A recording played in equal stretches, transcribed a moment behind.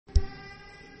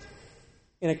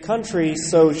In a country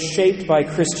so shaped by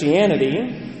Christianity,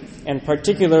 and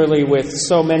particularly with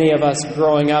so many of us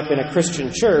growing up in a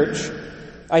Christian church,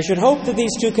 I should hope that these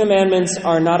two commandments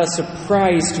are not a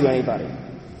surprise to anybody.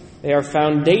 They are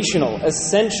foundational,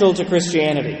 essential to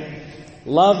Christianity.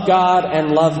 Love God and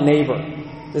love neighbor.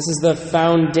 This is the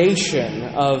foundation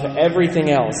of everything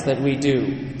else that we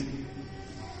do.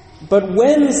 But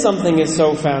when something is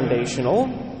so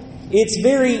foundational, it's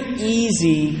very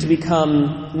easy to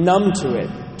become numb to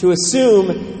it, to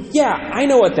assume, yeah, I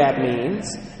know what that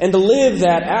means, and to live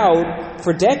that out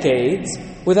for decades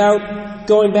without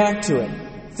going back to it,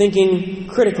 thinking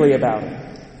critically about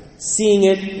it, seeing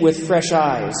it with fresh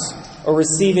eyes, or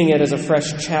receiving it as a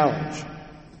fresh challenge.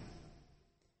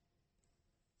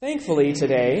 Thankfully,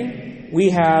 today, we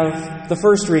have the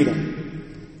first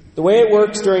reading. The way it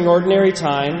works during ordinary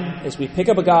time is we pick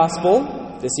up a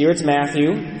gospel. This year it's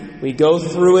Matthew. We go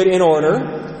through it in order,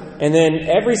 and then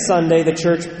every Sunday the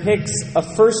church picks a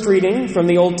first reading from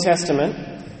the Old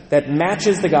Testament that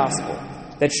matches the gospel,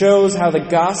 that shows how the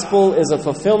gospel is a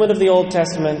fulfillment of the Old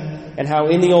Testament and how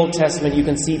in the Old Testament you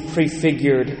can see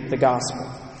prefigured the gospel.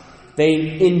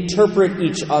 They interpret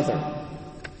each other.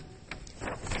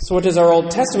 So what does our Old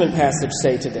Testament passage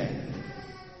say today?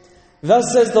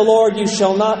 Thus says the Lord, you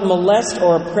shall not molest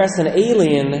or oppress an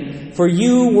alien, for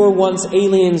you were once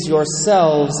aliens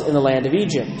yourselves in the land of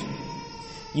Egypt.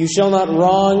 You shall not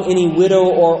wrong any widow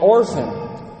or orphan.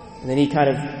 And then he kind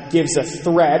of gives a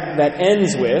threat that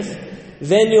ends with,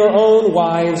 then your own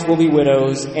wives will be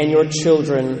widows and your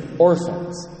children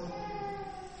orphans.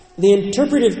 The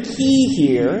interpretive key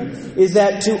here is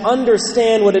that to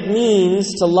understand what it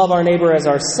means to love our neighbor as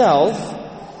ourselves,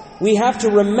 we have to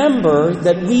remember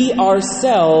that we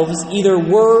ourselves either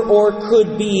were or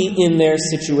could be in their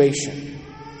situation.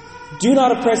 Do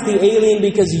not oppress the alien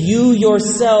because you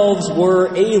yourselves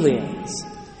were aliens.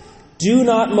 Do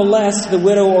not molest the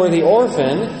widow or the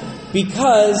orphan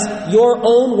because your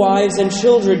own wives and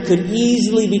children could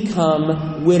easily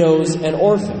become widows and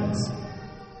orphans.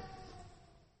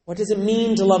 What does it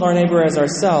mean to love our neighbor as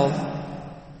ourselves?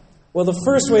 Well, the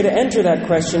first way to enter that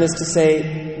question is to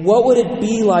say, what would it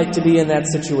be like to be in that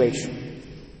situation?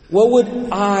 What would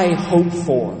I hope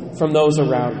for from those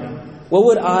around me? What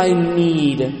would I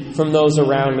need from those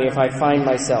around me if I find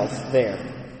myself there?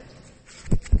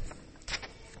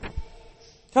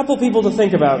 A couple people to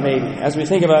think about maybe as we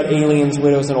think about aliens,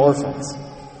 widows, and orphans.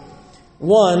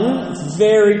 One,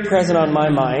 very present on my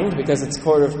mind because it's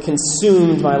sort of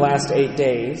consumed my last 8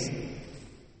 days.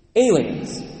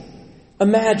 Aliens.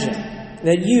 Imagine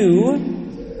that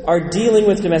you are dealing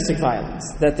with domestic violence,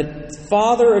 that the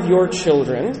father of your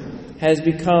children has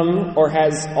become, or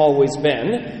has always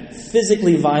been,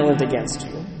 physically violent against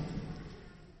you,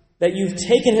 that you've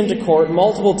taken him to court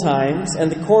multiple times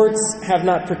and the courts have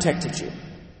not protected you,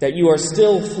 that you are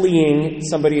still fleeing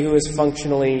somebody who is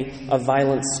functionally a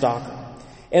violent stalker.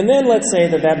 And then let's say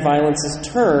that that violence is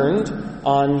turned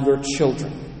on your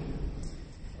children.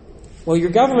 Well, your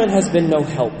government has been no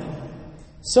help.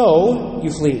 So, you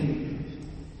flee.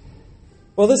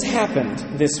 Well, this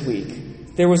happened this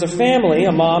week. There was a family,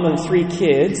 a mom and 3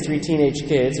 kids, 3 teenage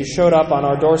kids, who showed up on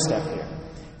our doorstep here.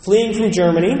 Fleeing from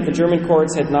Germany, the German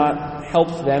courts had not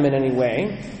helped them in any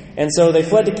way. And so they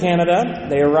fled to Canada,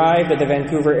 they arrived at the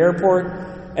Vancouver airport,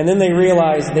 and then they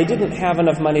realized they didn't have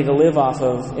enough money to live off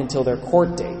of until their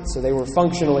court date. So they were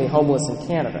functionally homeless in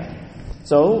Canada.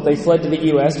 So they fled to the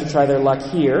U.S. to try their luck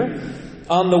here.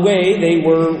 On the way, they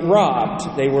were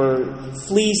robbed. They were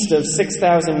fleeced of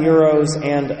 6,000 euros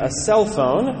and a cell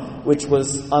phone, which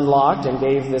was unlocked and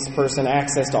gave this person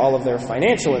access to all of their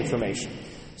financial information.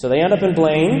 So they end up in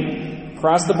Blaine,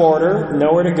 cross the border,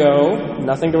 nowhere to go,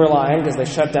 nothing to rely on because they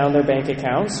shut down their bank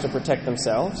accounts to protect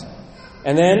themselves.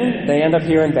 And then they end up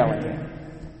here in Bellingham.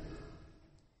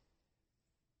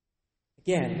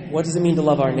 Again, what does it mean to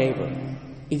love our neighbor?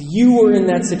 If you were in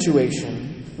that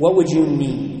situation, what would you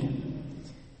need?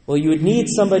 Well, you would need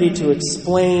somebody to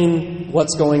explain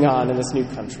what's going on in this new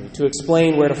country, to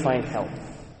explain where to find help.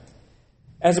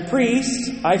 As a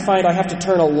priest, I find I have to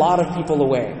turn a lot of people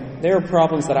away. There are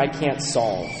problems that I can't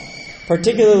solve,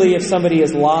 particularly if somebody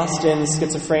is lost in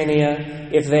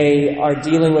schizophrenia, if they are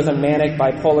dealing with a manic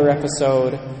bipolar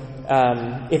episode,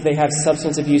 if they have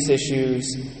substance abuse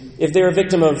issues, if they're a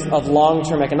victim of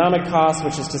long-term economic costs,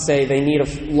 which is to say they need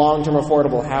a long-term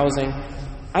affordable housing.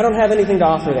 I don't have anything to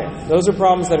offer there. Those are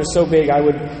problems that are so big I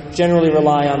would generally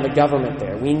rely on the government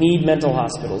there. We need mental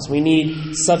hospitals. We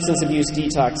need substance abuse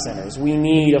detox centers. We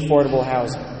need affordable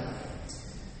housing.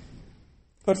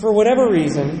 But for whatever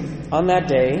reason, on that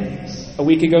day, a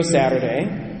week ago Saturday,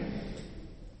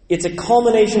 It's a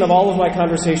culmination of all of my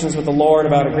conversations with the Lord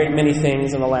about a great many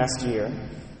things in the last year.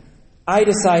 I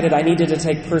decided I needed to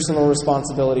take personal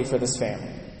responsibility for this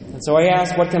family. And so I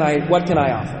asked, what can I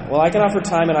offer? Well, I can offer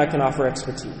time and I can offer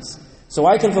expertise. So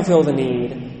I can fulfill the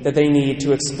need that they need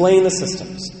to explain the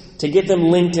systems, to get them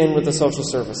linked in with the social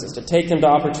services, to take them to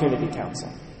opportunity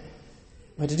counseling.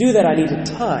 But to do that, I needed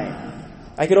time.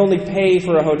 I could only pay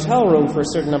for a hotel room for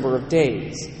a certain number of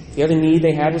days. The other need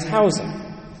they had was housing.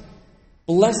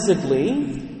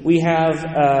 Blessedly, we have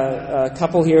a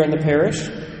couple here in the parish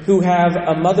who have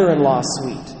a mother-in-law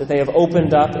suite that they have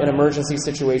opened up in emergency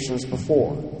situations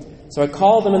before. So I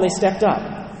called them and they stepped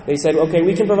up. They said, okay,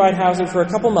 we can provide housing for a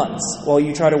couple months while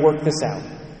you try to work this out.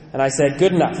 And I said,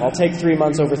 good enough. I'll take 3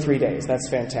 months over 3 days. That's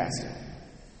fantastic.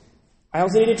 I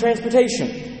also needed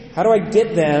transportation. How do I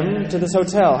get them to this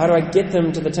hotel? How do I get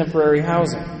them to the temporary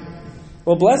housing?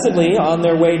 Well, blessedly, on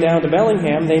their way down to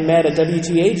Bellingham, they met a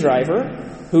WTA driver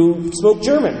who spoke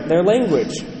German, their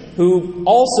language, who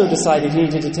also decided he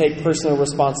needed to take personal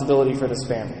responsibility for this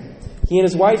family. He and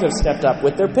his wife have stepped up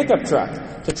with their pickup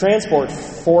truck to transport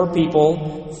 4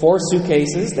 people, 4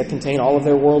 suitcases that contain all of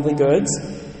their worldly goods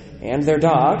and their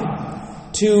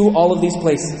dog to all of these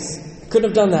places. I couldn't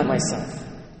have done that myself.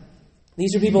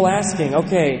 These are people asking,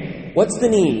 okay, what's the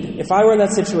need? If I were in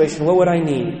that situation, what would I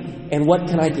need? And what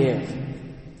can I give?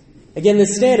 Again,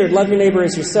 this standard, love your neighbor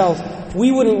as yourself,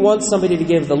 we wouldn't want somebody to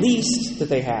give the least that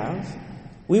they have.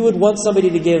 We would want somebody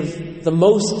to give the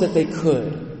most that they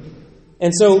could.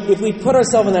 And so if we put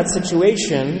ourselves in that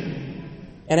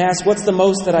situation and ask, what's the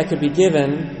most that I could be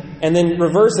given, and then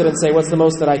reverse it and say, what's the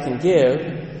most that I can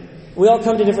give, we all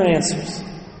come to different answers.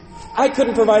 I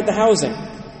couldn't provide the housing.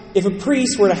 If a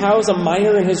priest were to house a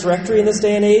minor in his rectory in this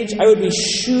day and age, I would be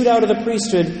shooed out of the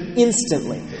priesthood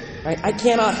instantly. Right? I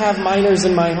cannot have minors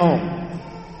in my home.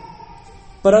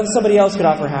 But somebody else could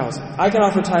offer housing. I can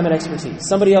offer time and expertise.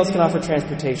 Somebody else can offer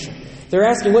transportation. They're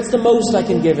asking, what's the most I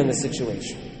can give in this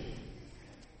situation?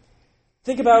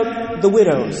 Think about the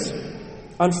widows.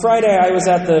 On Friday, I was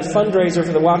at the fundraiser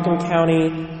for the Whatcom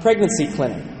County Pregnancy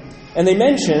Clinic. And they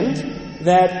mentioned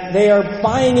that they are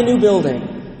buying a new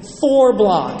building 4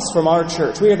 blocks from our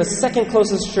church. We are the second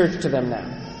closest church to them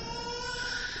now.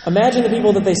 Imagine the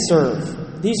people that they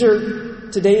serve. These are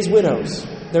today's widows.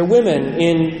 They're women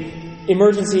in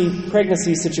emergency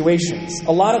pregnancy situations.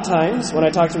 A lot of times, when I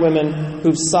talk to women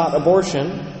who've sought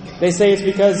abortion, they say it's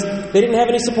because they didn't have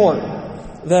any support.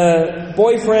 The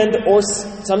boyfriend or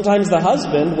sometimes the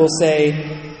husband will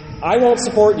say, I won't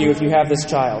support you if you have this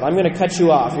child. I'm going to cut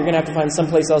you off. You're going to have to find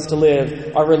someplace else to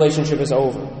live. Our relationship is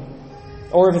over.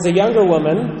 Or if it's a younger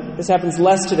woman, this happens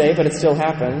less today, but it still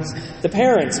happens, the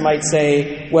parents might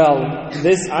say, well,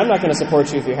 I'm not going to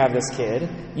support you if you have this kid.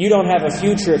 You don't have a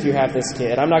future if you have this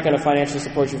kid. I'm not going to financially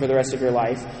support you for the rest of your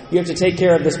life. You have to take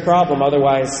care of this problem,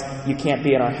 otherwise you can't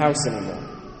be in our house anymore.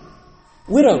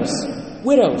 Widows,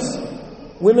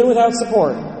 women without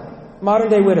support,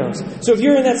 modern-day widows. So if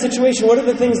you're in that situation, what are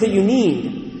the things that you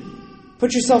need?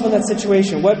 Put yourself in that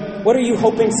situation. What are you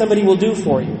hoping somebody will do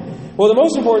for you? Well, the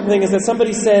most important thing is that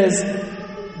somebody says,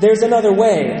 there's another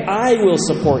way. I will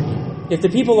support you. If the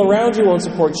people around you won't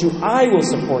support you, I will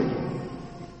support you.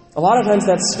 A lot of times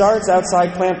that starts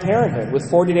outside Planned Parenthood with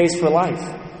 40 Days for Life.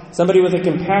 Somebody with a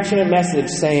compassionate message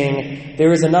saying,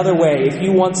 there is another way. If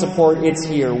you want support, it's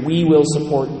here. We will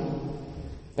support you.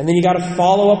 And then you got to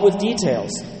follow up with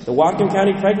details. The Whatcom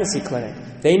County Pregnancy Clinic.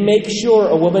 They make sure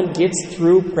a woman gets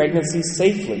through pregnancy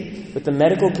safely with the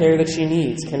medical care that she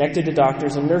needs, connected to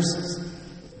doctors and nurses.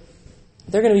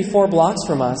 They're going to be 4 blocks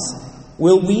from us.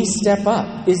 Will we step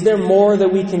up? Is there more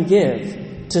that we can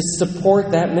give to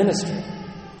support that ministry?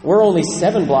 We're only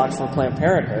 7 blocks from Planned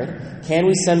Parenthood. Can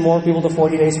we send more people to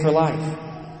 40 Days for Life?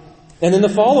 And then the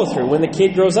follow-through. When the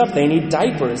kid grows up, they need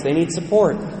diapers. They need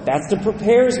support. That's the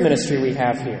Prepares ministry we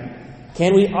have here.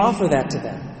 Can we offer that to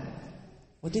them?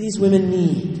 What do these women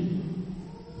need?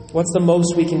 What's the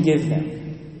most we can give them?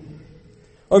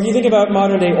 Or if you think about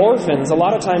modern-day orphans, a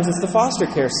lot of times it's the foster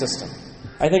care system.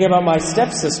 I think about my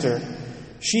stepsister.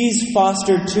 She's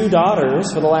fostered 2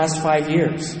 daughters for the last 5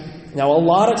 years. Now, a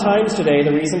lot of times today,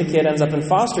 the reason the kid ends up in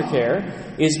foster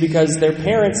care is because their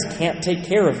parents can't take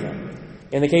care of them.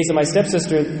 In the case of my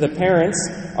stepsister, the parents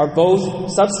are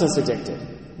both substance addicted.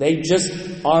 They just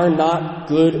are not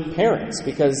good parents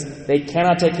because they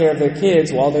cannot take care of their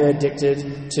kids while they're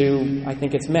addicted to, I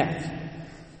think it's meth.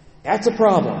 That's a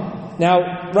problem.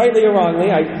 Now, rightly or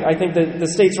wrongly, I think that the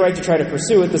state's right to try to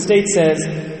pursue it. The state says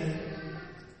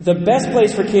the best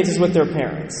place for kids is with their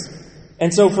parents.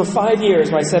 And so for 5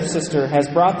 years, my stepsister has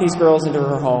brought these girls into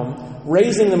her home,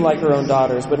 raising them like her own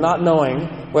daughters, but not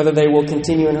knowing whether they will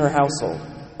continue in her household.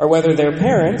 or whether their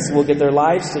parents will get their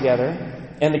lives together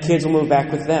and the kids will move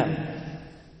back with them.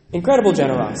 Incredible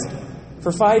generosity.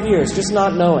 For 5 years, just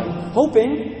not knowing.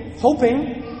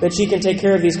 Hoping that she can take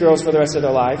care of these girls for the rest of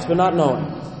their lives, but not knowing.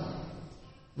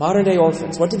 Modern day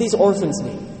orphans. What do these orphans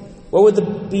need? What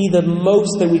would be the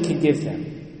most that we could give them?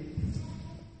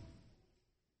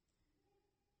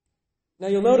 Now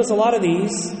you'll notice a lot of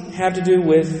these have to do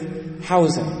with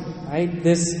housing, right?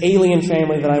 This alien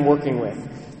family that I'm working with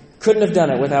couldn't have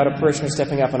done it without a parishioner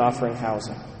stepping up and offering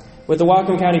housing. With the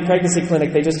Whatcom County Pregnancy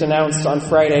Clinic, they just announced on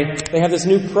Friday, they have this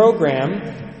new program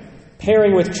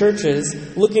pairing with churches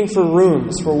looking for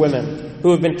rooms for women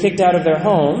who have been kicked out of their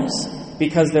homes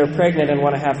because they're pregnant and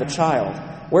want to have the child.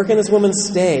 Where can this woman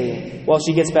stay while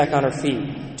she gets back on her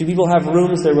feet? Do people have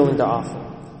rooms they're willing to offer?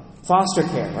 Foster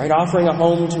care, right? Offering a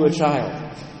home to a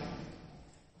child.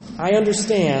 I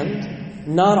understand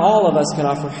not all of us can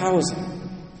offer housing.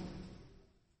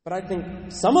 But I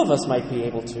think some of us might be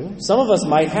able to. Some of us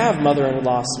might have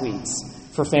mother-in-law suites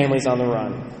for families on the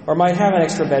run, or might have an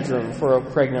extra bedroom for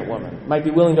a pregnant woman, might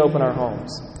be willing to open our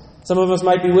homes. Some of us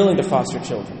might be willing to foster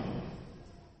children.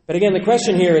 But again, the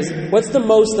question here is, what's the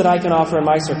most that I can offer in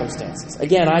my circumstances?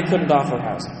 Again, I couldn't offer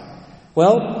housing.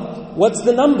 Well, what's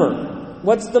the number?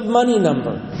 What's the money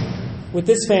number? With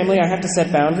this family, I have to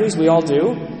set boundaries. We all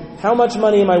do. How much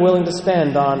money am I willing to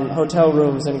spend on hotel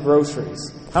rooms and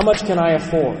groceries? How much can I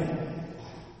afford?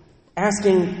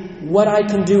 Asking what I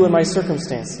can do in my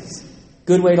circumstances.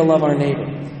 Good way to love our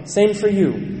neighbor. Same for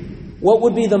you. What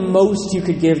would be the most you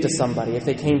could give to somebody if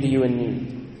they came to you in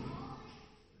need?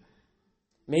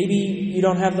 Maybe you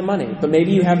don't have the money, but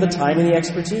maybe you have the time and the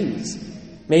expertise.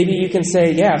 Maybe you can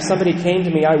say, yeah, if somebody came to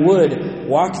me, I would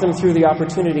walk them through the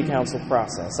Opportunity Council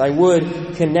process. I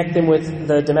would connect them with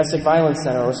the Domestic Violence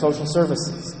Center or social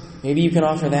services. Maybe you can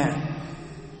offer that.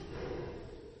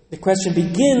 The question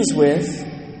begins with,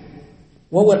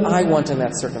 what would I want in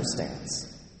that circumstance?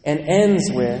 And ends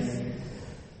with,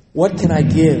 what can I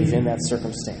give in that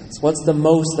circumstance? What's the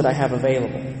most that I have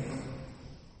available?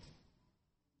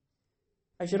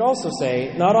 I should also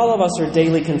say, not all of us are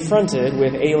daily confronted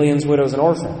with aliens, widows, and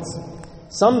orphans.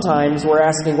 Sometimes we're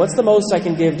asking, what's the most I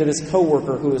can give to this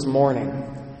coworker who is mourning?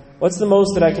 What's the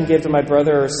most that I can give to my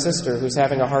brother or sister who's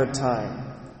having a hard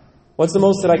time? What's the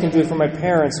most that I can do for my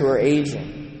parents who are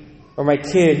aging? Or my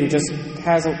kid who just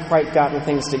hasn't quite gotten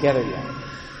things together yet?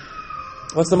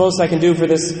 What's the most I can do for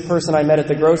this person I met at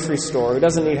the grocery store who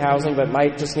doesn't need housing but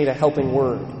might just need a helping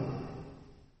word?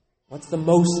 What's the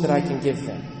most that I can give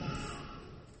them?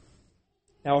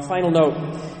 Now, a final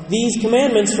note. These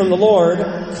commandments from the Lord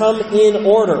come in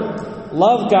order.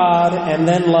 Love God and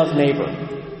then love neighbor.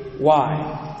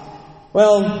 Why?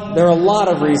 Well, there are a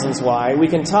lot of reasons why. We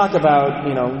can talk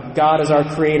about, God is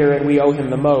our creator and we owe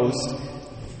him the most.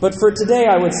 But for today,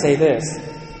 I would say this.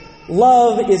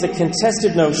 Love is a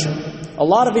contested notion. A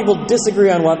lot of people disagree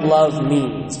on what love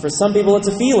means. For some people, it's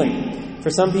a feeling.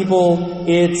 For some people,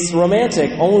 it's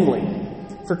romantic only.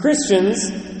 For Christians,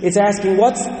 it's asking,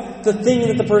 what's the thing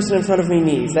that the person in front of me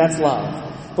needs? That's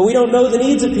love. But we don't know the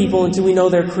needs of people until we know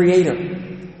their creator.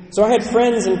 So I had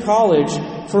friends in college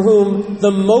for whom the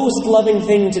most loving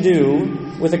thing to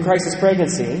do with a crisis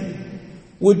pregnancy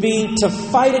would be to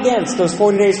fight against those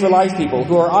 40 Days for Life people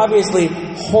who are obviously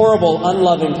horrible,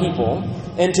 unloving people,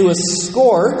 and to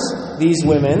escort these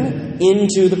women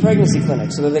into the pregnancy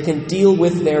clinic so that they can deal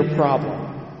with their problem.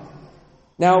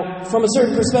 Now, from a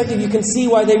certain perspective, you can see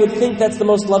why they would think that's the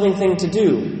most loving thing to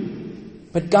do.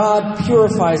 But God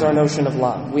purifies our notion of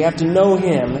love. We have to know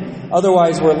him,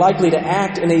 otherwise we're likely to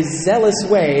act in a zealous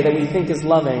way that we think is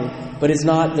loving, but is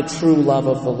not the true love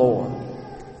of the Lord.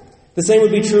 The same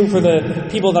would be true for the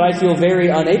people that I feel very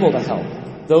unable to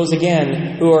help. Those,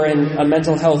 again, who are in a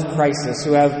mental health crisis,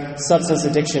 who have substance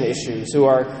addiction issues, who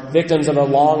are victims of a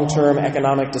long-term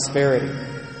economic disparity.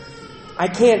 I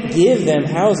can't give them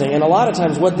housing, and a lot of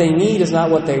times what they need is not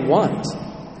what they want.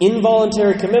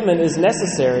 Involuntary commitment is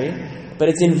necessary, but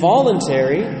it's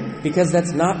involuntary because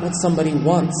that's not what somebody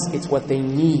wants. It's what they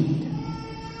need.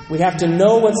 We have to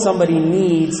know what somebody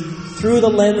needs through the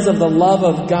lens of the love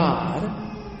of God,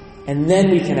 and then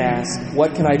we can ask,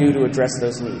 what can I do to address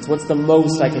those needs? What's the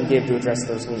most I can give to address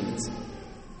those needs?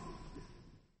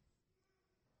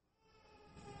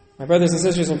 My brothers and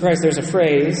sisters in Christ, there's a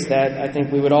phrase that I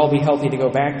think we would all be healthy to go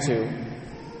back to.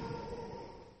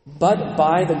 But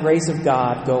by the grace of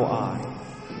God go I.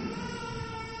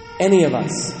 Any of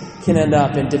us can end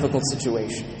up in difficult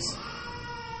situations.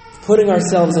 Putting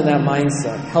ourselves in that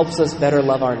mindset helps us better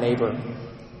love our neighbor,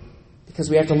 because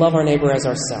we have to love our neighbor as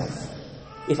ourselves.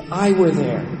 If I were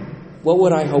there, what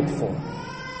would I hope for?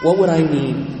 What would I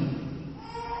need?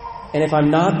 And if I'm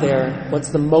not there,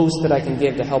 what's the most that I can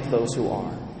give to help those who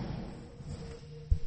are?